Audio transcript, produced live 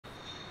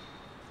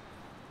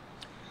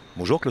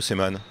Bonjour Klaus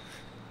Heymann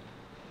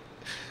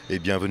et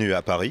bienvenue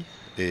à Paris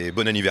et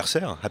bon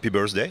anniversaire, happy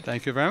birthday.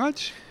 Thank you very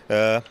much.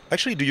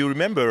 Actually, do you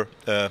remember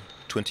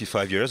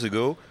 25 years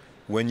ago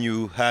when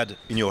you had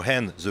in your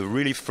hand the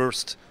really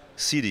first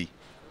CD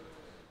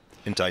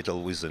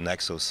entitled with the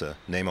Naxos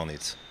name on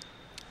it?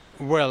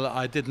 Well,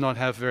 I did not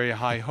have very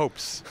high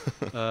hopes.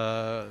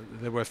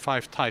 There were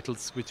 5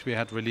 titles which we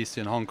had released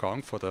in Hong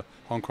Kong for the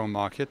Hong Kong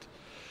market.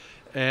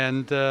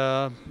 And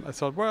I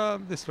thought, well,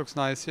 this looks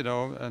nice, you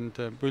know, and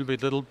will be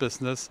little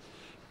business.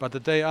 But the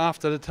day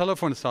after, the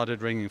telephone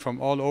started ringing from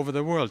all over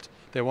the world.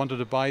 They wanted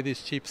to buy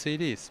these cheap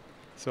CDs.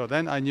 So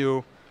then I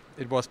knew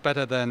it was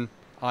better than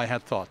I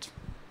had thought.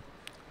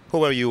 What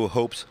were your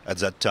hopes at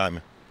that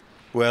time?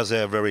 Were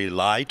they very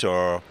light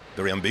or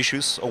very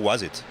ambitious, or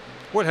was it?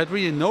 Well, I had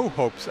really no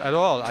hopes at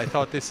all. I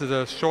thought this is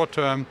a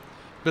short-term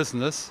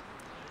business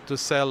to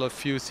sell a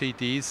few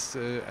CDs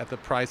at the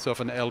price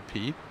of an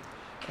LP.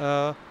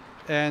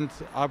 And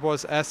I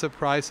was as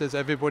surprised as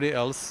everybody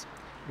else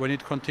when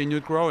it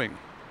continued growing.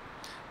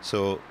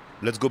 So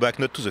let's go back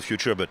not to the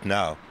future but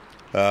now.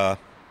 How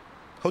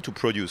to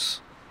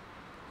produce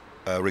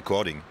a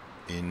recording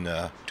in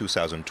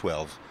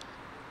 2012?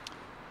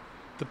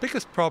 The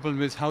biggest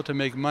problem is how to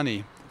make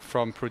money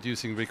from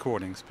producing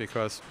recordings,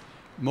 because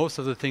most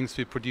of the things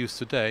we produce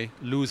today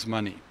lose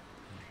money.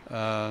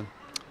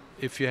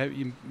 If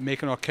you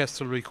make an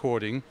orchestral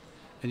recording,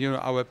 and you know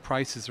our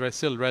prices are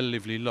still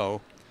relatively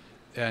low,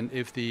 and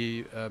if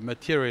the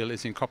material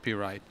is in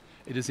copyright,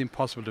 it is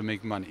impossible to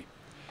make money.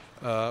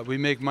 We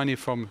make money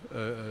from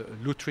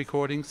lute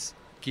recordings,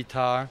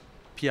 guitar,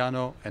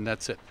 piano, and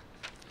that's it.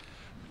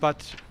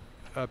 But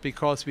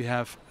because we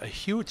have a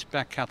huge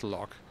back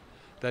catalog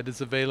that is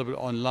available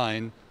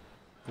online,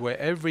 where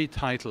every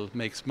title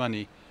makes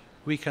money,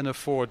 we can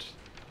afford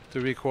to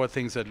record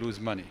things that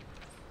lose money.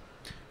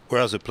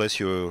 Where is the place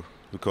you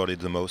recorded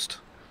the most?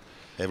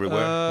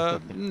 Everywhere?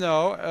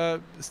 No,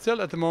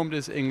 still at the moment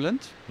is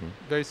England,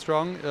 very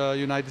strong,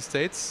 United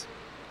States.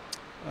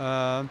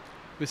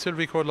 We still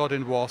record a lot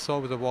in Warsaw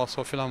with the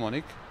Warsaw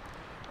Philharmonic.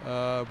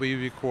 We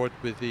record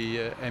with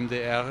the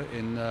MDR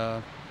in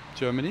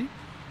Germany.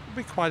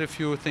 We quite a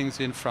few things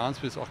in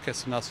France with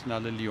Orchestre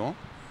National de Lyon.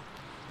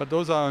 But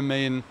those are our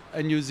main,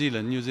 and New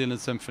Zealand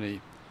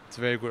Symphony. It's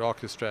a very good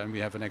orchestra and we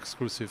have an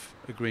exclusive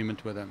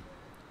agreement with them.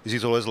 Is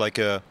it always like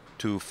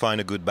to find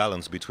a good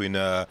balance between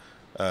the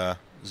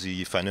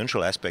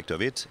financial aspect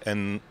of it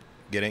and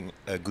getting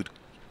a good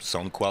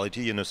sound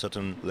quality and a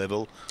certain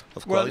level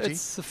of quality? Well,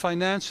 it's the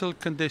financial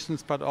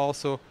conditions, but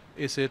also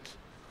is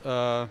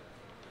the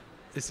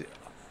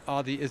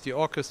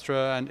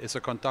orchestra and is a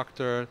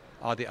conductor,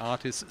 are the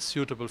artists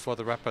suitable for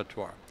the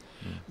repertoire?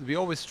 We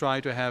always try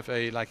to have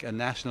a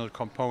national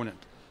component.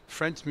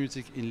 French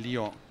music in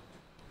Lyon,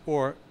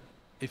 or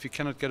if you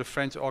cannot get a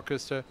French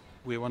orchestra,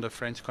 we want a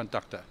French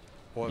conductor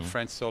or a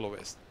French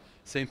soloist.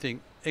 Same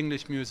thing,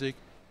 English music,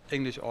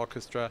 English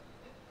orchestra,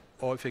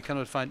 or if you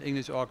cannot find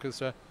English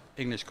orchestra,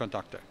 English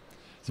conductor.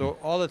 So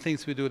all the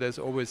things we do, there's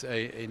always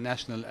a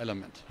national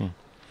element.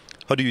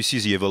 How do you see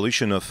the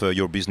evolution of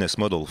your business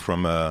model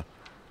from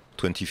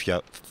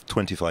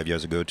 25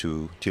 years ago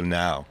to till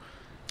now?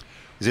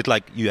 Is it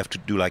like you have to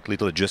do like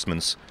little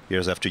adjustments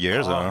years after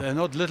years? They're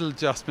not little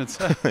adjustments.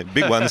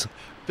 Big ones.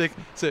 Big.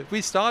 So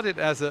we started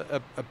as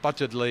a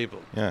budget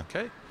label. Yeah.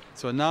 Okay.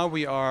 So now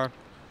we are.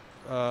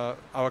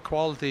 Our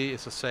quality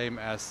is the same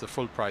as the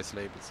full price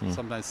labels.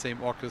 Sometimes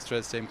same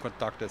orchestra, same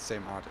conductor,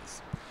 same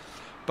artists.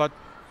 But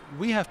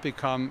we have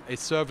become a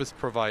service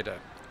provider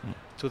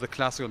to the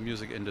classical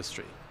music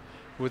industry.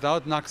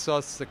 Without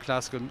Naxos,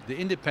 the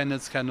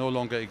independents can no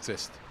longer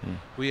exist.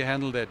 We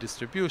handle their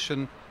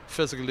distribution,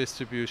 physical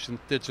distribution,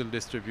 digital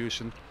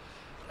distribution,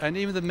 and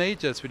even the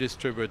majors we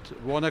distribute.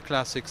 Warner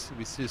Classics,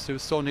 we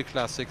distribute Sony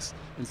Classics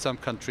in some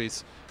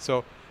countries.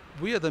 So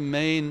we are the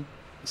main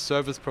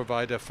service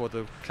provider for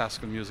the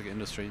classical music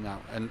industry now,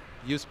 and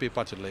used to be a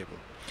budget label.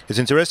 It's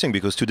interesting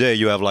because today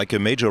you have like a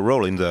major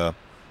role in the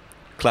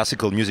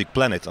classical music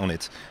planet on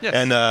it. Yes.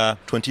 And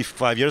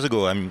 25 years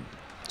ago,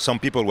 some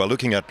people were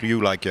looking at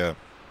you like,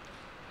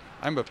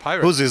 I'm a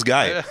pirate. who's this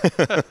guy?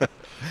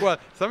 Well,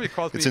 somebody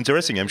calls me. It's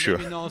interesting, I'm sure.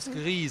 L'éminence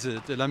grise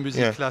de la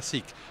musique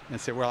classique. And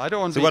say, well, I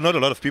don't want to. There were not a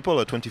lot of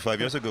people 25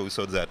 years ago who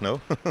thought that,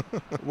 no?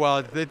 Well,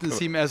 it didn't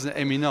seem as an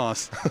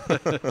éminence.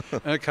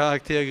 Un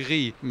caractère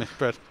gris,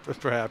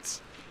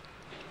 perhaps.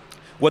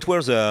 What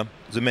were the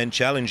main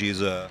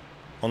challenges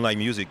online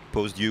music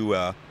posed you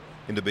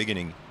in the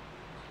beginning?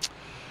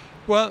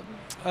 Well,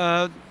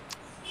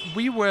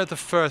 we were the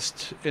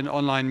first in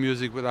online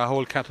music with our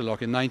whole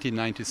catalog in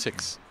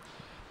 1996.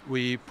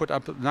 We put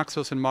up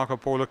Naxos and Marco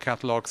Polo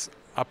catalogs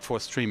up for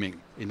streaming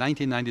in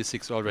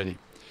 1996 already.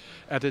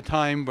 At a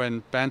time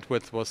when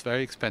bandwidth was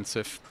very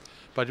expensive,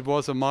 but it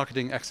was a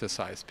marketing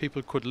exercise.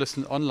 People could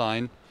listen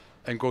online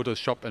and go to the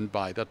shop and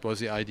buy. That was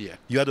the idea.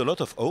 You had a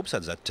lot of hopes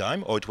at that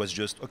time, or it was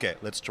just, okay,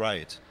 let's try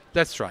it?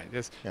 Let's try it,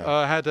 yes. Yeah.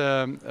 I had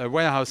a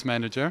warehouse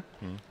manager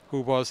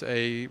who was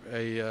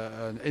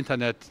an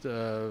internet,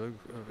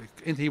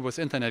 he was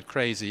internet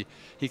crazy.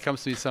 He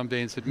comes to me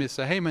someday and said,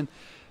 Mr. Heymann,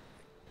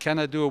 can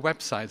I do a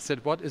website? I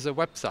said, what is a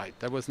website?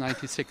 That was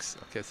 96,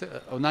 okay,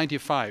 or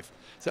 95.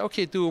 I said,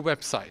 okay, do a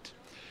website.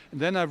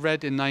 And then I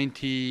read in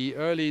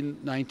early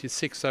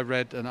 96, I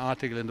read an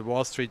article in the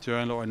Wall Street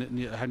Journal or in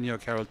the New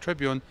York Herald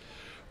Tribune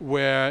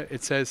where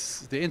it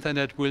says the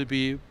internet will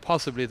be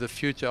possibly the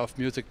future of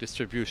music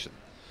distribution.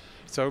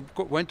 So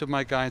I went to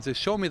my guy and said,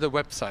 show me the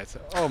website.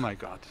 Said, oh my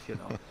God,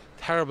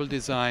 terrible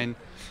design.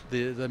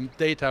 The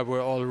data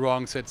were all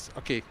wrong. So it's,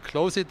 okay,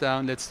 close it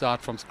down, let's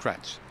start from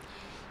scratch.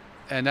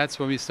 And that's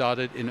when we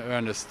started in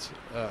earnest.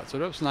 So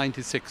that was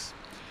 96.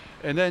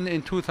 And then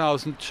in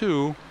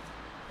 2002,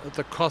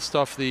 the cost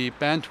of the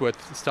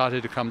bandwidth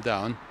started to come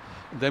down.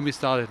 And then we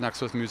started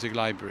Naxos Music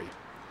Library.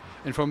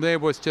 And from there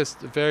it was just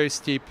very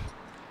steep.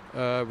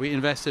 We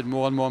invested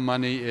more and more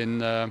money in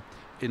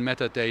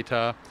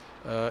metadata,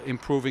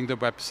 improving the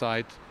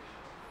website.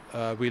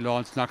 We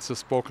launched Naxos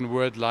Spoken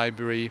Word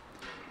Library.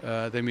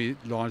 Then we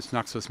launched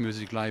Naxos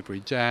Music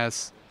Library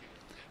Jazz.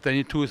 Then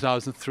in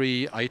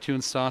 2003,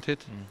 iTunes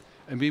started.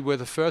 And we were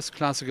the first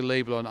classical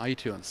label on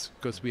iTunes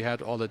because we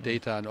had all the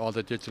data and all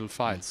the digital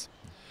files.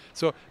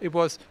 So it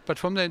was, but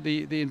from then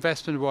the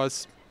investment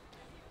was,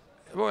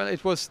 well,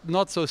 it was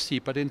not so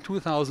steep. But in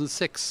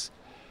 2006,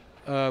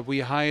 we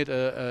hired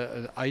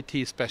an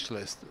IT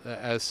specialist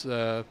as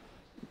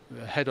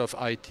head of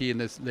IT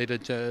and as later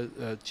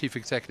chief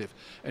executive.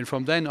 And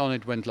from then on,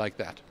 it went like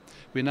that.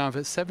 We now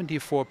have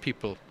 74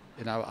 people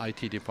in our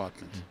IT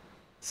department.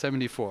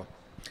 74.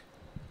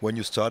 When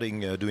you're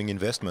starting doing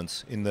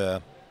investments in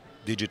the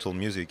digital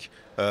music,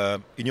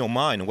 in your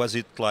mind, was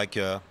it like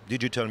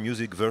digital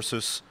music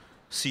versus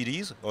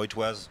CDs, or it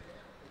was,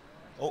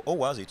 or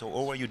was it,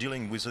 or were you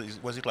dealing with,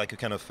 was it like a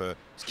kind of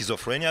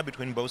schizophrenia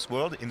between both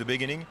worlds in the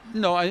beginning?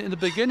 No, in the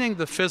beginning,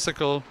 the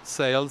physical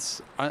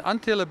sales,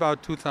 until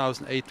about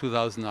 2008,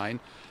 2009,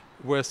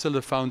 were still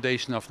the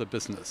foundation of the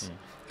business.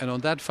 And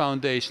on that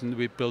foundation,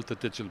 we built the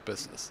digital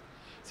business.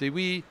 See,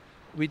 we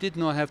did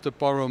not have to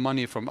borrow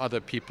money from other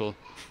people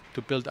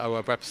to build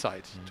our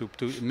website, to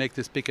make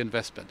this big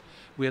investment.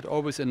 We had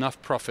always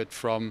enough profit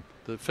from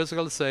the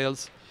physical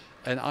sales,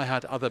 and I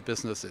had other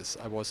businesses.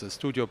 I was a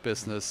studio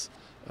business,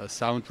 a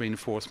sound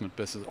reinforcement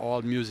business,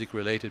 all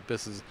music-related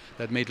business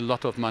that made a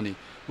lot of money,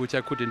 which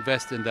I could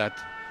invest in that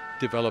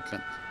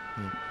development.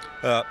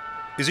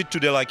 Is it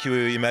today like you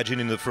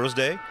imagined in the first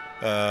day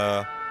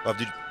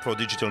for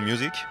digital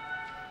music?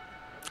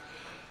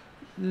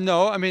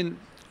 No, I mean,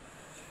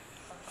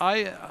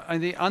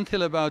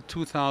 until about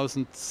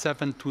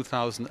 2007,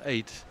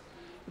 2008,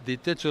 the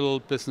digital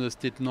business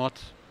did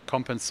not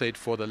compensate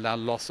for the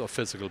loss of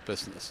physical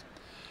business.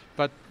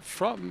 But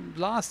from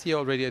last year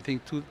already, I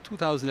think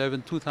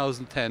 2011,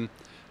 2010,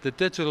 the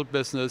digital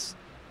business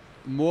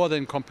more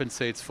than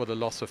compensates for the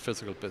loss of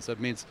physical business. That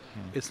means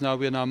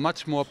we're now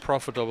much more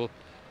profitable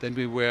than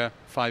we were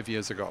 5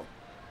 years ago,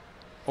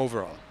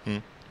 overall.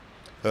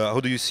 How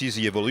do you see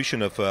the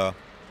evolution of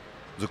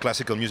the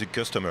classical music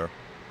customer?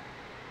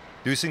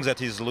 Do you think that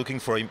he's looking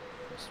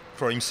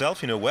for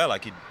himself in a way?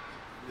 Like,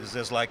 is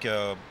there like,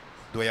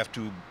 do I have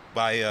to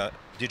buy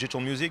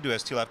digital music? Do I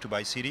still have to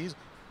buy CDs?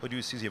 How do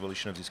you see the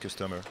evolution of this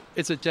customer?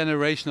 It's a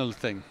generational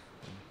thing.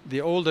 The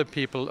older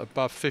people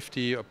above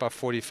 50, above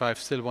 45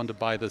 still want to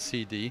buy the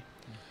CD.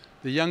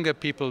 The younger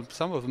people,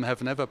 some of them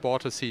have never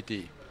bought a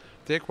CD.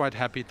 They're quite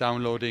happy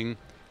downloading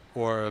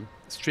or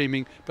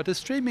streaming. But the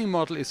streaming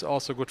model is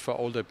also good for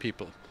older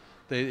people.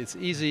 It's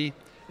easy.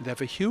 They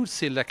have a huge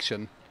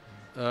selection.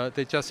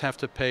 They just have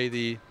to pay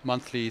the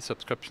monthly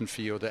subscription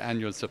fee or the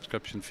annual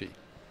subscription fee.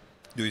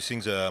 Do you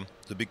think the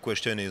big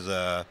question is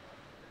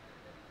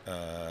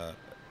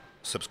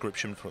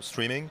subscription for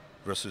streaming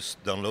versus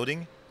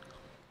downloading?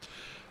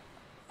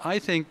 I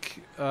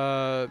think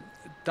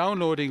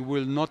downloading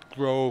will not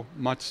grow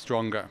much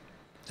stronger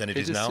than it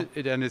is now.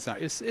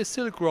 It's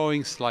still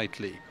growing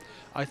slightly.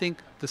 I think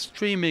the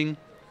streaming,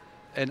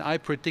 and I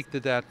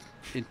predicted that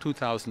in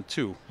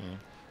 2002,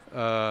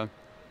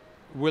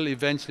 will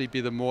eventually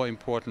be the more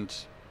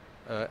important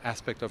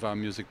aspect of our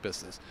music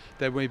business.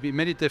 There will be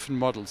many different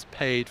models: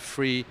 paid,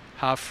 free,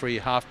 half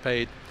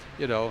paid.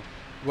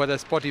 Whether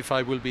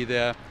Spotify will be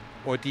there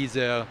or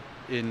Deezer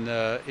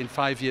in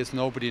 5 years,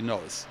 nobody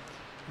knows.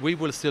 We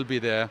will still be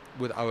there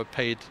with our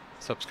paid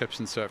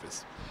subscription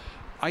service.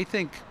 I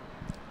think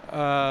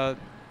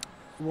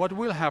what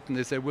will happen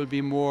is there will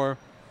be more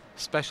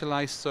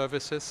specialized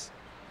services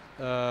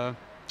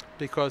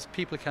because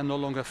people can no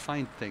longer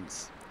find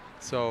things.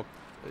 So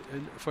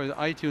for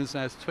iTunes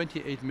has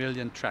 28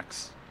 million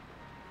tracks.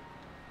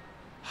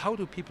 How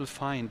do people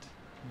find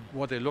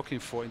what they're looking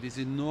for in this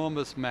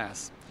enormous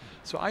mass?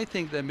 So I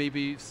think there may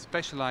be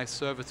specialized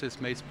services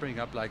may spring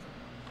up, like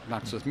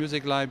Naxos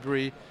Music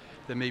Library.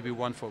 There may be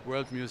one for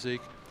world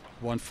music,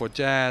 one for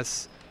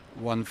jazz,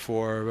 one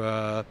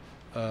for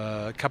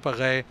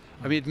cabaret.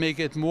 I mean, it may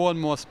get more and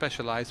more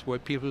specialized where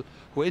people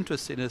who are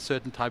interested in a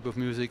certain type of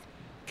music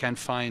can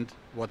find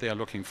what they are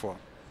looking for.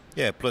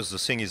 Yeah, plus the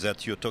thing is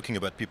that you're talking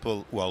about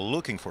people who are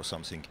looking for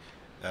something.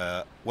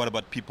 What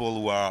about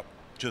people who are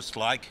just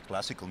like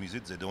classical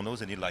music? They don't know,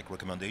 they need like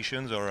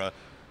recommendations, or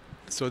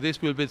So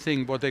this will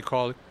be what they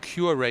call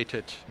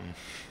curated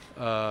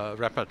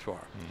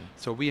repertoire.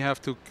 So we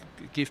have to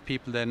give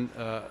people then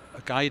a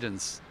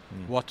guidance,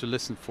 what to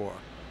listen for,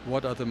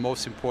 what are the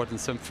most important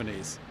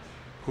symphonies,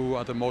 who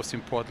are the most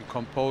important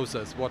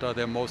composers, what are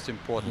their most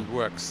important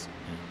works,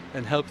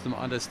 and help them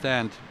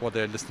understand what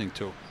they're listening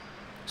to.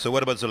 So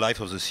what about the life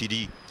of the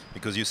CD?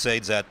 Because you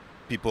said that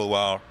people who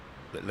are,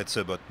 let's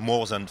say, about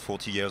more than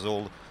 40 years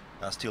old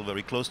are still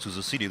very close to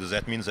the CD. Does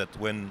that mean that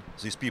when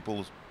these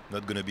people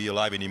not going to be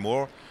alive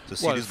anymore, the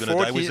CD is going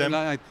to die with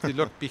them?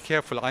 Look, be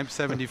careful. I'm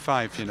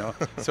 75, you know.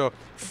 So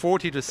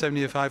 40 to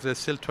 75, there's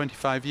still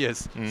 25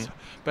 years. So,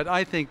 but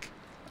I think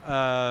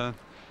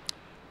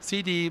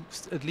CD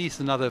at least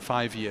another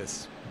 5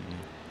 years.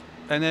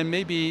 And then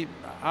maybe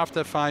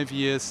after 5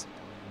 years,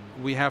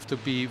 we have to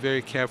be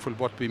very careful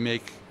what we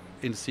make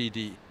in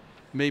CD.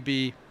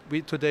 Maybe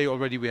today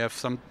already we have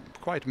some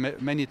quite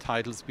many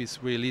titles we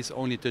release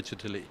only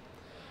digitally.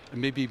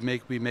 And maybe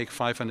we make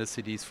 500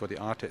 CDs for the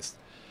artist.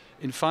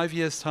 In 5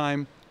 years'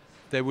 time,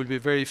 there will be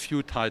very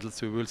few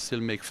titles we will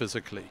still make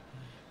physically.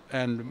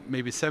 And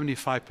maybe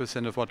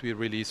 75% of what we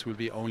release will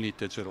be only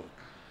digital.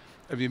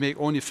 And we make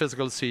only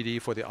physical CD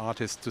for the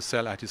artist to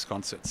sell at his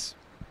concerts.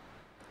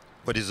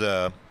 What is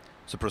the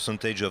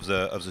percentage of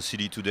the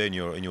CD today in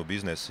your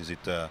business? Is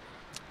it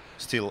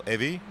still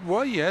heavy?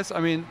 Well, yes. I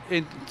mean,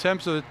 in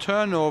terms of the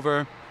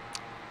turnover,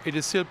 it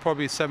is still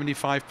probably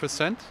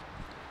 75%.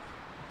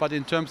 But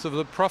in terms of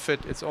the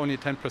profit, it's only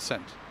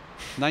 10%.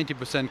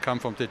 90% come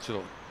from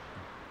digital.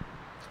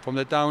 From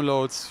the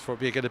downloads,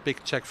 we get a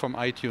big check from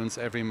iTunes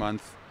every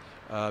month.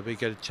 We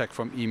get a check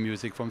from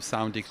eMusic, from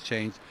Sound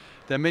Exchange.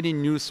 There are many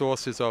new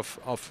sources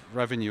of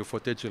revenue for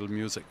digital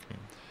music.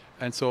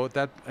 And so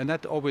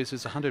that always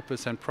is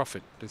 100%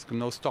 profit. There's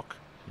no stock,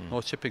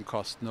 no shipping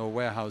cost, no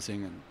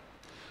warehousing. And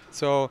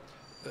so,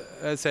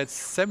 as I said,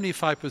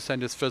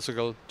 75% is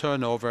physical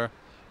turnover,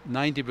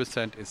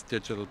 90% is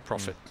digital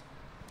profit.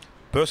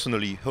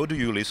 Personally, how do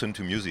you listen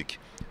to music?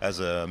 As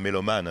a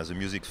meloman, as a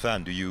music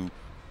fan, do you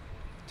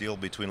deal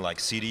between like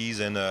CDs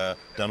and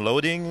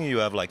downloading? You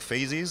have like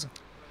phases?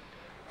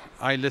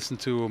 I listen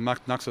to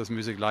Naxos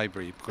Music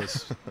Library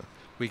because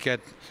we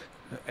get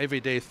every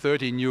day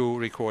 30 new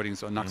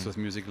recordings on Naxos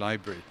Music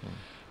Library.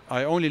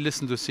 I only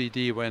listen to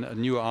CD when a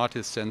new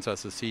artist sends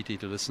us a CD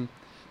to listen.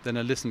 Then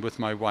I listen with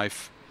my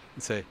wife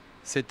and say,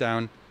 sit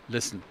down,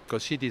 listen,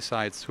 because she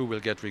decides who will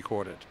get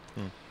recorded.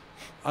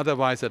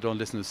 Otherwise, I don't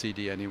listen to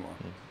CD anymore.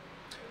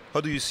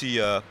 How do you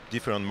see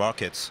different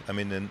markets? I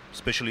mean, and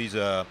especially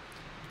the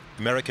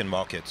American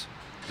market.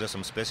 Is there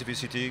some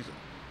specificity?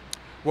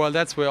 Well,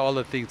 that's where all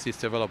the things, these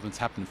developments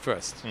happen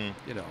first.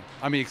 You know,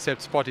 I mean,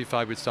 except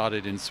Spotify, which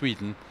started in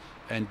Sweden,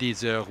 and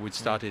Deezer, which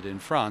started in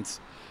France.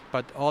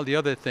 But all the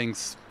other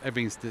things,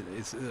 everything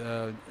is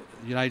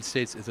United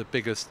States is the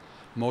biggest,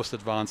 most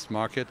advanced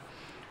market,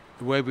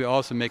 where we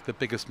also make the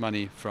biggest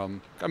money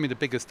from. I mean, the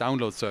biggest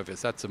download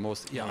service. That's the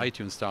most.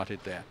 iTunes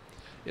started there.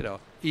 You know,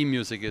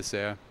 eMusic is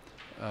there.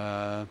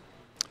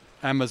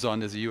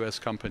 Amazon is a US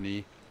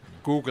company.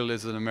 Google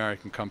is an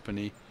American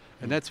company.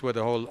 And that's where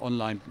the whole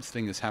online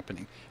thing is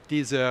happening.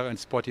 Deezer and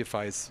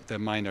Spotify is the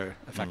minor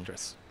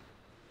factors.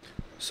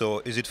 So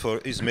is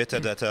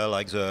metadata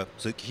like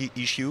the key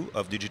issue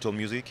of digital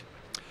music?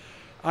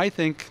 I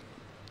think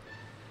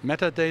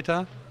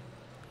metadata,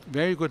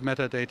 very good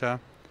metadata,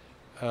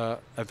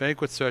 a very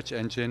good search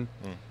engine,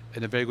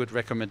 and a very good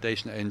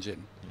recommendation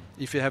engine.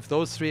 If you have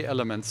those three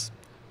elements,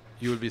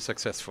 you will be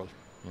successful.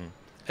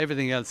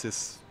 Everything else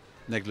is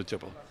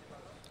negligible.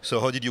 So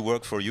how did you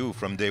work for you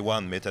from day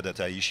one,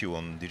 metadata issue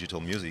on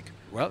digital music?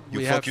 Well,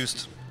 you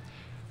focused.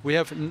 We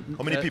have.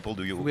 How many people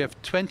do you? We have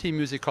 20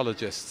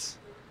 musicologists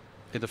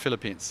in the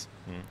Philippines.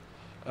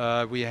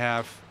 We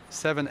have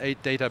 7-8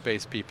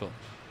 database people.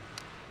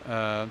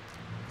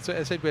 So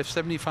as I said, we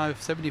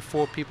have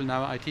 74 people in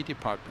our IT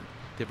department,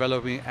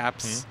 developing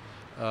apps,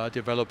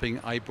 developing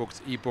iBooks,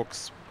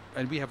 ebooks,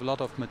 and we have a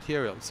lot of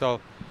material. So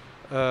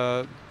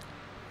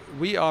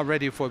we are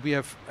ready for. We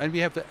have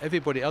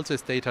everybody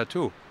else's data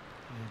too.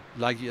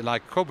 Like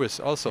Qobuz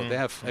also, they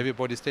have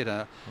everybody's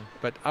data,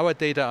 but our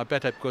data are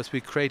better because we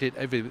created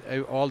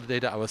all the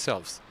data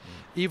ourselves.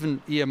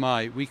 Even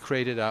EMI, we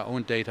created our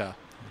own data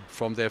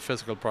from their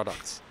physical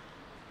products.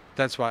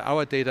 That's why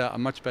our data are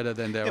much better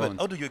than their own.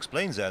 But how do you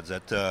explain that?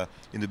 That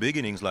in the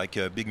beginnings, like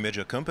a big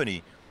major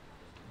company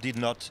did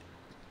not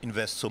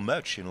invest so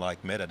much in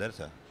like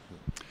metadata.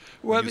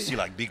 Well, you see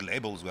like big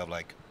labels who have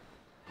like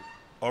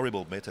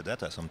horrible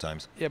metadata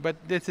sometimes. Yeah, but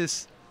this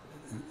is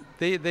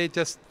they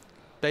just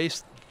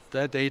based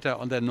their data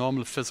on their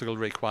normal physical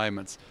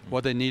requirements,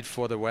 what they need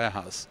for the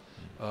warehouse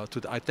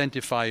to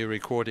identify a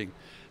recording.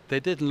 They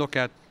didn't look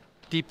at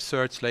deep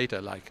search later,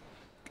 like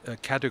a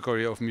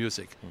category of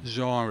music,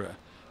 genre,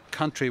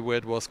 country where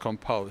it was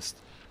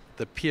composed,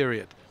 the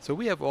period. So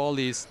we have all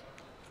these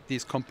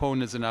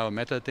components in our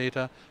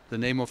metadata, the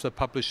name of the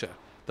publisher,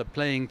 the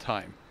playing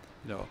time.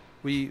 You know,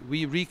 we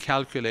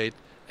recalculate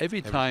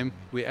every time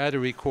we add a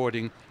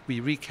recording,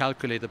 we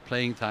recalculate the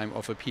playing time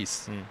of a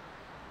piece.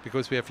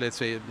 Because we have, let's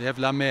say, we have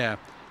La Mer,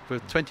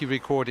 with 20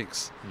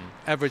 recordings,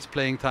 average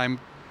playing time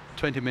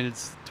 20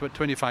 minutes,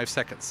 25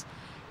 seconds.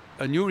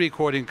 A new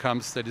recording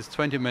comes that is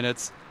 20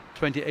 minutes,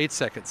 28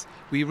 seconds.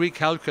 We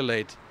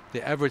recalculate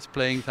the average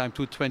playing time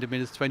to 20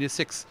 minutes,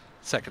 26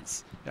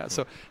 seconds. Yeah,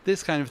 so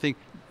this kind of thing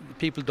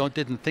people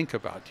didn't think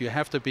about. You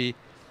have to be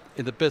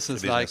in the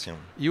business,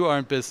 you are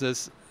in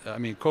business. I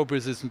mean,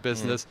 Qobuz is in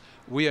business.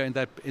 We are in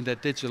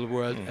that digital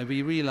world, and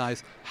we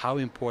realize how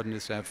important it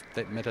is to have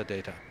that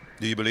metadata.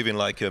 Do you believe in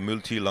like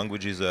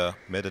multi-languages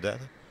metadata?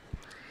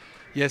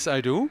 Yes,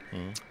 I do.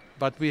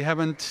 But we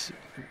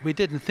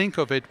didn't think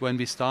of it when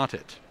we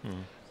started.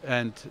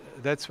 And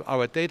that's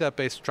our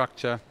database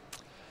structure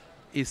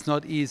is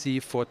not easy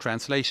for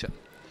translation.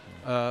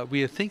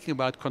 We are thinking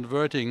about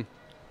converting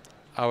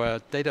our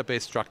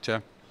database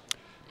structure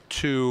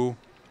to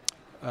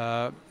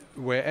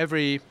where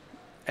every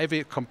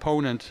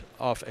component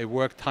of a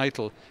work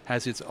title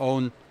has its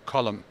own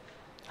column,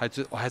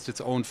 has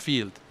its own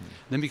field.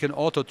 Then we can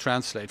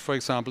auto-translate. For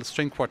example,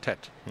 string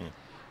quartet.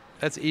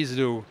 That's easy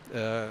to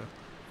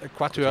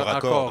quatuor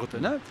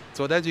accord. No?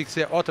 So that you can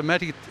say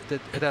automatically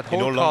that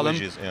whole column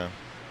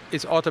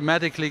is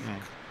automatically,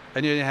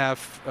 and you have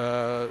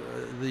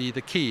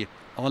the key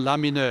en la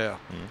mineur,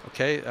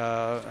 okay,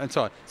 and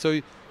so on. So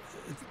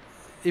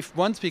if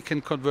once we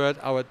can convert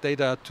our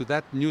data to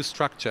that new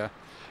structure,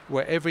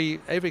 where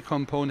every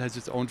component has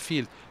its own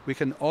field, we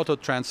can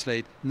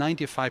auto-translate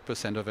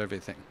 95% of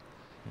everything.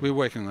 We're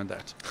working on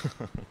that.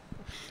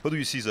 How do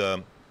you see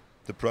the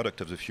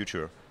product of the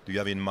future? Do you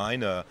have in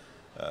mind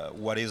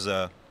what is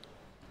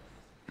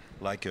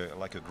like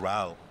a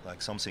growl,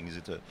 like something? Is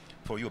it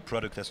for you a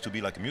product has to be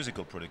like a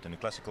musical product and a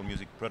classical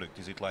music product?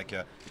 Is it like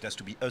it has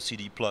to be a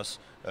CD plus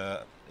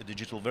a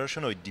digital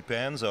version, or it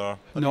depends? Or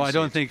no, I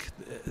don't think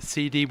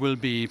CD will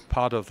be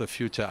part of the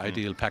future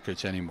ideal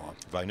package anymore.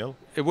 Vinyl?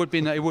 It would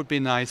be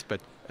nice,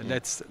 but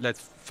let's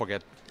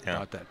forget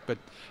about that. But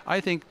I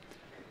think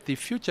the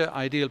future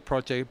ideal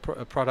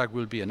product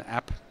will be an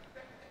app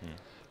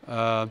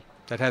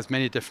that has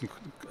many different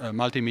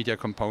multimedia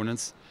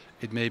components.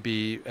 It may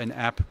be an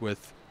app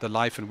with the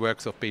life and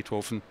works of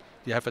Beethoven.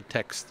 You have a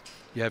text,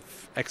 you have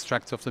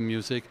extracts of the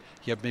music,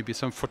 you have maybe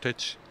some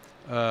footage,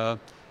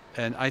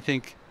 and I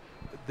think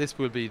this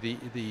will be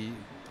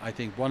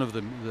one of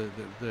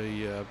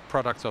the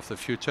products of the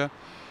future.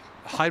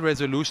 High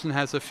resolution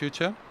has a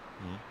future.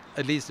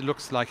 At least it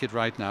looks like it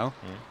right now,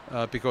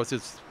 because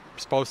it's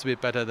supposed to be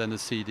better than a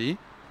CD.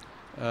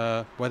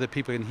 Whether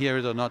people can hear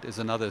it or not is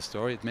another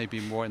story. It may be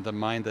more in the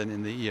mind than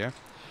in the ear.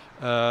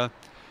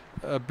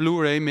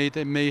 Blu-ray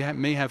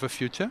may have a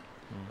future.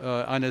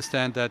 I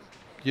understand that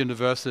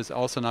Universal is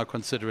also now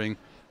considering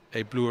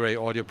a Blu-ray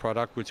audio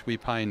product, which we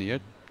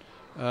pioneered.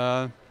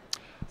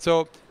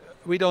 So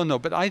we don't know,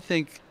 but I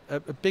think a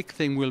big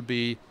thing will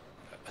be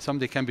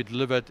something can be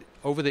delivered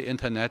over the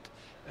internet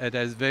that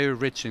is very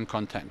rich in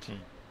content,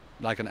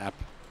 like an app.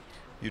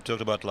 You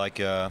talked about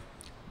like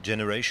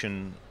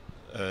generation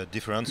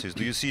differences.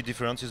 Do you see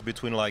differences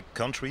between like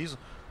countries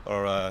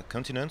or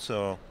continents,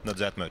 or not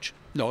that much?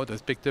 No,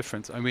 there's big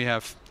difference. And we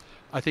have,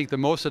 I think the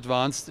most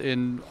advanced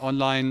in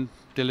online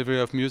delivery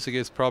of music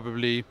is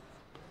probably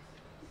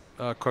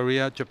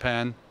Korea,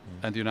 Japan,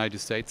 and the United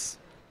States.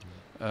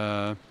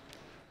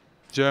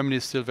 Germany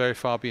is still very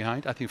far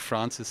behind. I think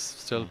France is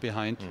still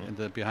behind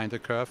the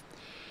curve.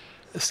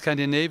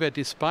 Scandinavia,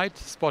 despite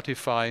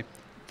Spotify,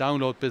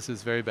 download business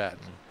is very bad.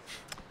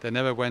 They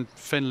never went.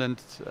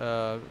 Finland,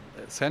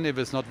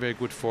 Scandinavia is not very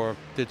good for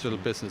digital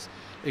business,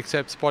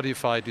 except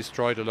Spotify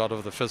destroyed a lot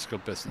of the physical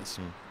business.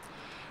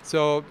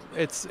 So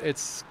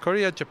it's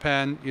Korea,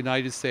 Japan,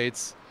 United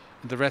States,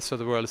 and the rest of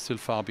the world is still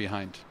far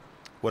behind.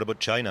 What about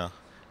China?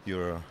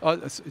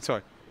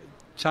 Sorry,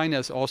 China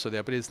is also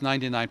there, but it's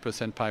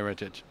 99%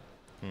 pirated.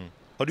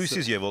 How do you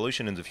see the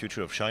evolution in the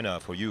future of China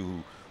for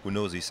you, who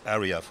knows this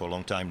area for a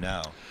long time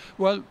now?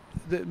 Well,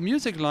 the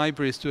music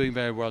library is doing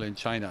very well in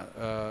China.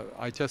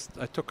 I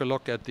took a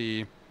look at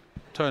the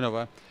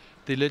turnover.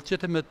 The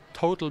legitimate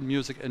total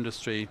music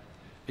industry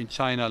in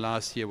China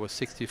last year was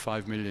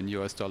 $65 million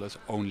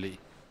only.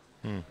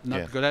 And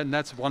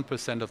that's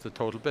 1% of the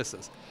total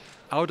business.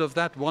 Out of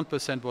that,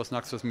 1% was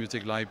Naxos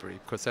Music Library,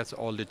 because that's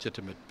all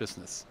legitimate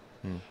business.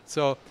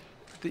 So,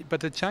 but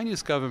the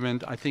Chinese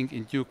government, I think,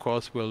 in due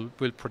course will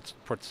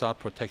start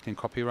protecting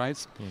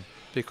copyrights,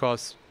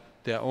 because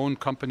their own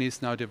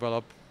companies now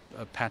develop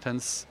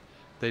patents.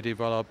 They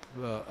develop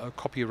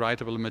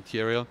copyrightable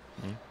material,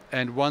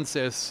 and once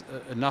there's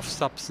enough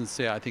substance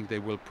there, I think they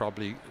will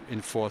probably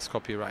enforce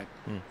copyright.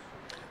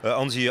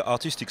 On the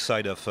artistic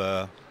side of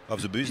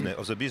the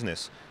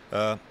business,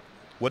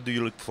 what do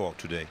you look for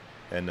today,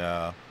 and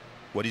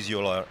what is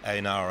your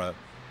A&R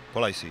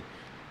policy?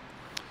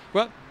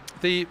 Well,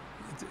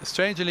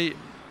 strangely,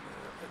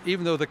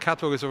 even though the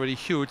catalog is already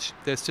huge,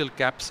 there's still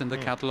gaps in the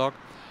catalog.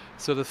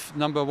 So the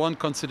number one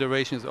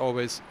consideration is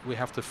always we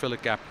have to fill a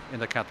gap in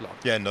the catalog.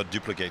 Yeah, and not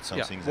duplicate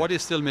something. Yeah. What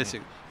is still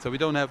missing? So we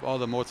don't have all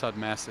the Mozart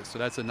masters, so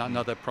that's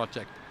another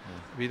project.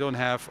 We don't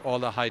have all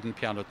the Haydn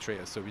piano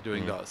trios, so we're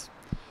doing those.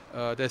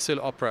 There's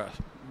still opera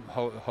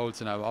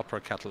holes in our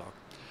opera catalog.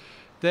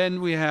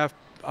 Then we have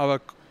our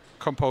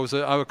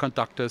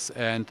conductors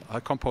and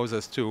our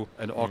composers too,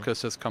 and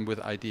orchestras come with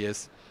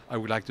ideas. I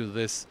would like to do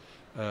this.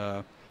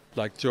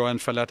 Like Joanne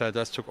Falletta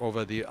just took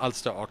over the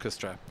Ulster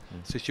Orchestra,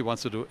 so she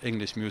wants to do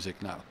English music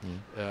now.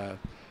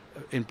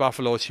 In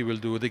Buffalo, she will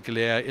do the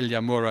Glare Ilya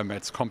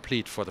Muromets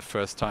complete for the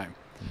first time.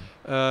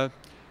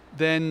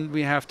 Then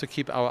we have to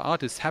keep our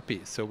artists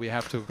happy, so we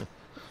have to.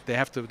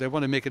 They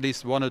want to make at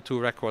least 1 or 2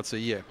 records a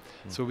year.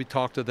 So we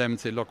talk to them and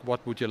say, look,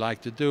 what would you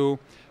like to do?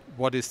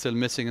 What is still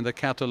missing in the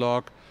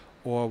catalog?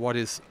 Or what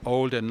is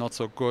old and not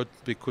so good?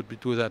 Could we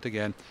do that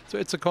again? So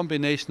it's a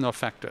combination of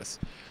factors.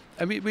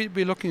 And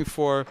we're looking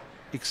for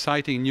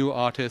exciting new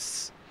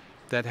artists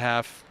that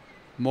have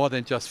more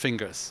than just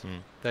fingers,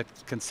 that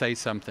can say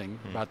something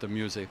about the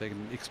music, they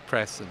can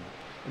express, and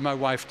my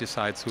wife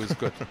decides who is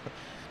good.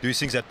 Do you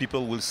think that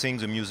people will sing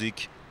the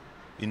music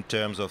in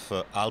terms of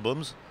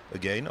albums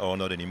again, or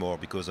not anymore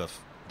because of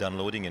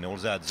downloading and all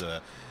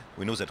that?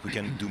 We know that we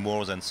can do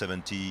more than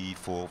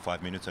 74,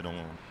 5 minutes. I don't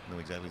know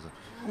exactly.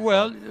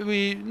 Well,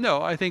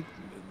 I think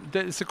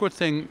it's a good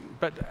thing,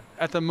 but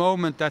at the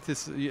moment,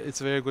 it's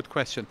a very good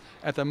question.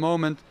 At the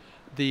moment,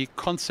 the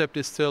concept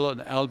is still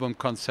an album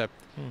concept,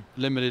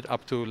 limited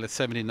up to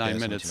 79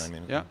 minutes.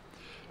 79 minutes.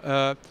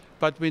 Yeah.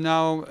 But we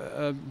now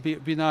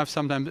have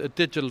sometimes a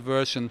digital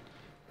version,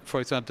 for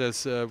example,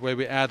 where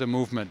we add a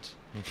movement,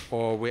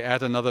 or we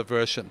add another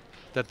version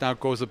that now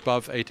goes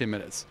above 80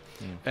 minutes.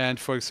 And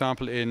for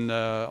example,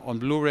 on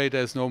Blu-ray,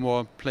 there's no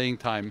more playing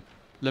time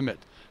limit.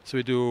 So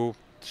we do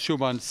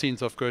Schumann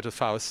scenes of Goethe's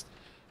Faust.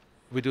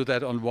 We do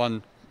that on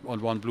one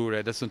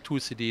Blu-ray. That's on 2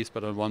 CDs,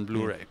 but on 1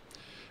 Blu-ray.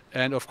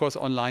 And of course,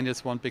 online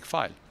is one big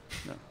file.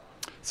 Yeah.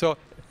 So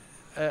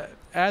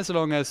as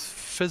long as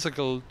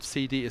physical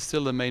CD is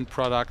still the main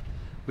product,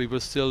 we will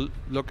still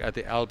look at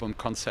the album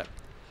concept.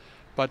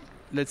 But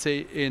let's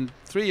say in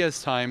 3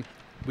 years' time,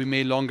 we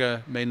may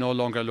no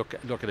longer look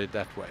at it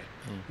that way.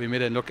 We may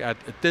then look at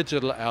a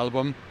digital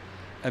album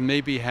and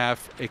maybe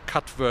have a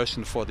cut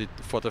version for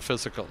the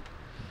physical.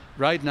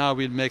 Right now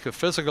we'll make a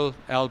physical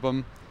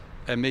album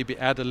and maybe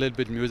add a little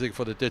bit of music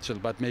for the digital,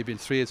 but maybe in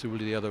 3 years we will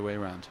do the other way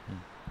around.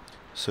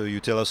 So you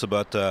tell us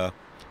about the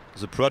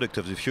product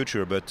of the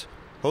future, but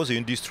how the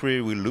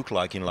industry will look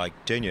like in like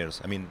 10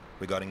 years? I mean,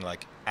 regarding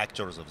like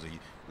actors of the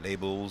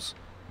labels,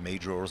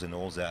 majors and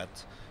all that.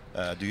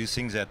 Do you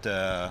think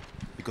that,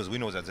 because we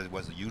know that there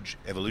was a huge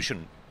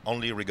evolution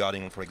only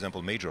regarding, for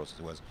example, majors,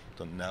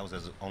 so now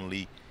there's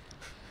only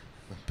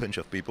a bunch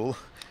of people,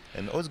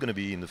 and how it's going to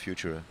be in the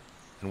future,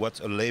 and what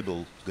a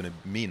label is going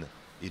to mean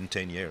in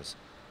 10 years?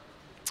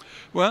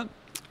 Well,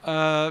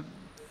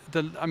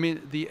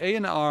 the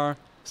A&R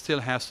still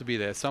has to be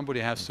there. Somebody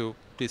has to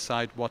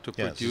decide what to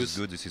produce. This is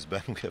good, this is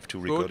bad, we have to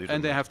record it.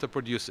 And they have to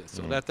produce it,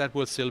 so that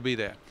will still be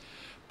there.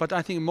 But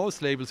I think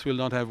most labels will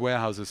not have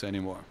warehouses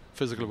anymore,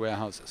 physical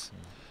warehouses.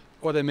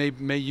 Or they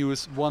may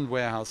use one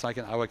warehouse, like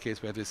in our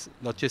case, we have this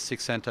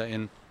logistics center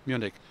in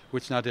Munich,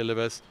 which now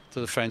delivers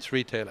to the French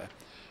retailer.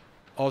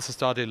 Also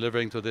started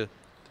delivering to the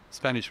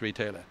Spanish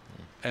retailer,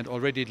 and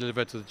already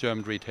delivered to the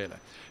German retailer.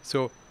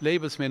 So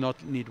labels may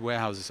not need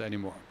warehouses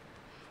anymore.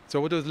 So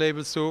what do the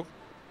labels do?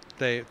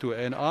 They do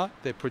A&R,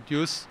 they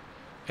produce,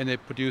 and they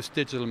produce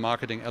digital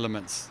marketing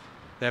elements.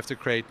 They have to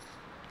create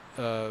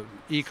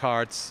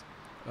e-cards,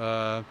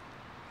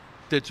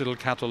 digital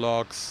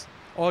catalogs,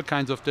 all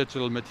kinds of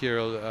digital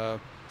material,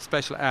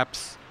 special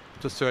apps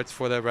to search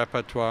for their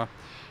repertoire.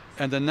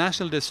 And the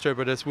national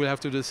distributors will have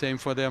to do the same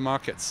for their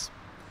markets.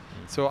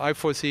 So I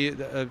foresee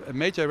a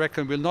major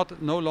record will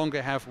no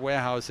longer have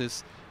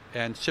warehouses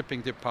and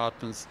shipping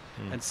departments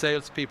and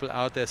salespeople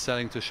out there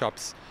selling to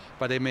shops,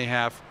 but they may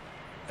have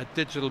a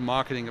digital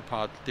marketing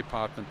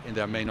department in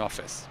their main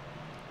office.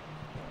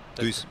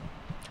 Do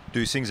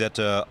you think that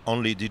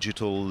only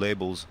digital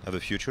labels have a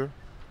future?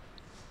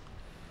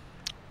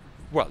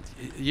 Well,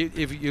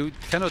 if you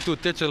cannot do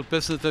digital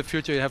business in the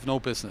future, you have no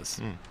business.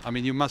 I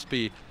mean,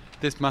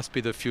 this must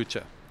be the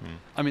future.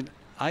 I mean,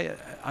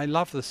 I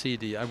love the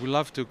CD. I would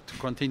love to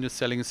continue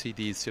selling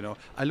CDs. You know,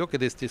 I look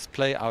at this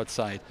display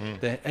outside.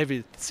 They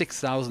every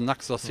 6,000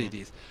 Naxos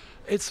CDs.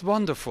 It's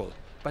wonderful,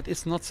 but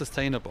it's not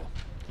sustainable.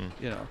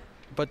 You know,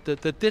 but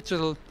the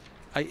digital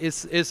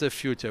is a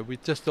future. We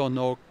just don't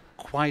know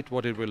quite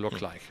what it will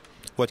look like.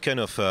 What kind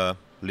of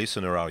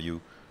listener are you?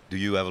 Do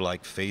you have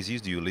like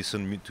phases? Do you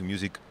listen to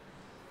music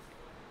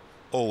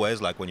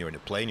always, like when you're in a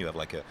plane, you have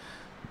like a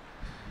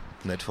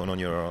headphone on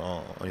your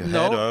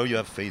head, or you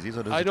have phases?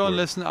 Or I don't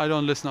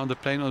listen on the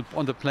plane.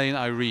 On the plane,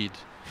 I read.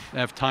 I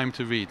have time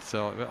to read.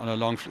 So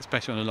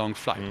especially on a long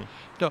flight.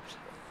 No,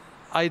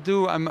 I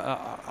do.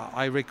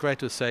 I regret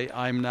to say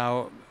I'm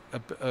now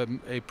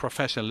a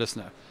professional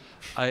listener.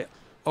 I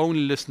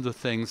only listen to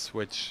things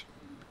which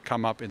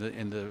come up in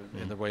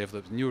the way of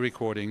the new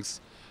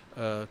recordings,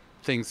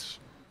 things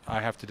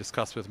I have to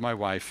discuss with my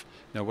wife.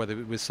 You know, whether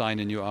we sign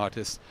a new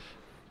artist.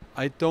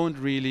 I don't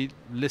really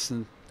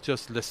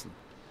just listen.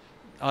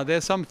 There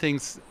are some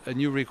things, a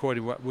new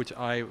recording, which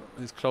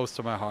is close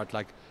to my heart,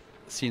 like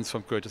scenes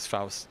from Goethe's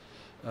Faust,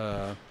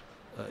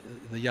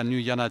 the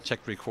new Janacek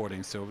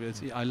recordings. So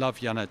I love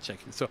Janacek.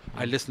 So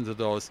I listen to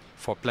those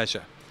for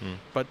pleasure.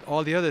 But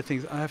all the other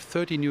things, I have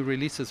 30 new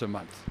releases a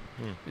month,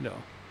 you know,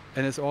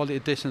 and it's all the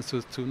additions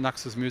to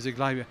Naxos Music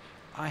Library.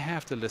 I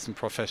have to listen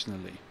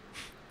professionally.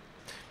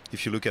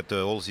 If you look at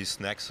all this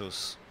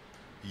Naxos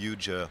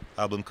huge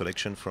album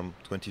collection from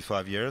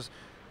 25 years,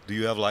 do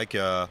you have like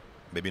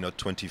maybe not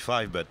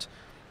 25, but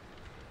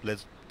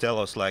let's tell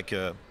us like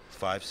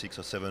 5, 6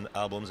 or 7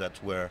 albums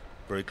that were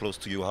very close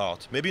to your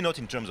heart? Maybe not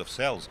in terms of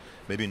sales,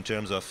 maybe in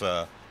terms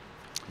of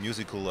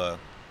musical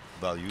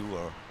value.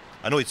 Or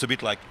I know it's a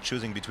bit like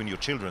choosing between your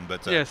children,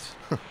 but yes.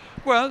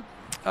 Well,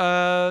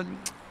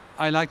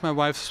 I like my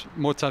wife's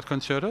Mozart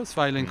concertos,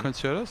 violin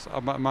concertos,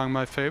 are among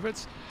my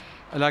favorites.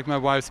 I like my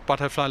wife's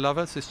Butterfly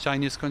Lovers, this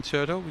Chinese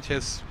concerto, which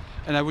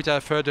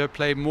I've heard her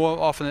play more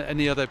often than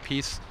any other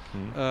piece.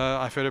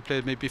 I've heard her play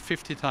it maybe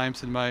 50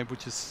 times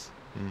because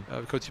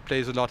she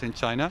plays a lot in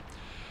China.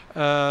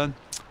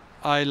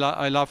 I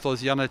love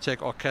those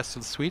Janacek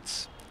orchestral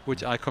suites,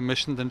 which I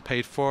commissioned and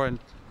paid for, and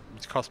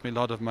it cost me a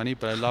lot of money,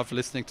 but I love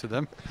listening to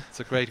them. It's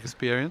a great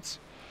experience.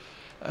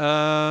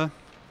 I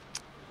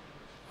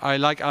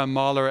like our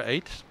Mahler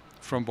 8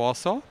 from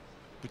Warsaw,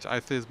 which I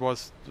think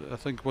was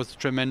a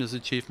tremendous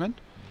achievement.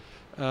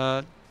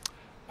 I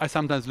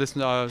sometimes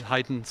listen to our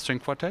Haydn string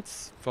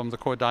quartets from the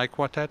Kordai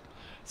Quartet.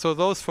 So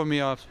those for me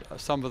are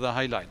some of the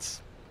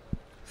highlights.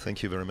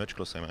 Thank you very much,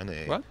 Klaus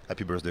Heymann. Well,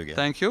 happy birthday again.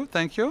 Thank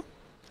you.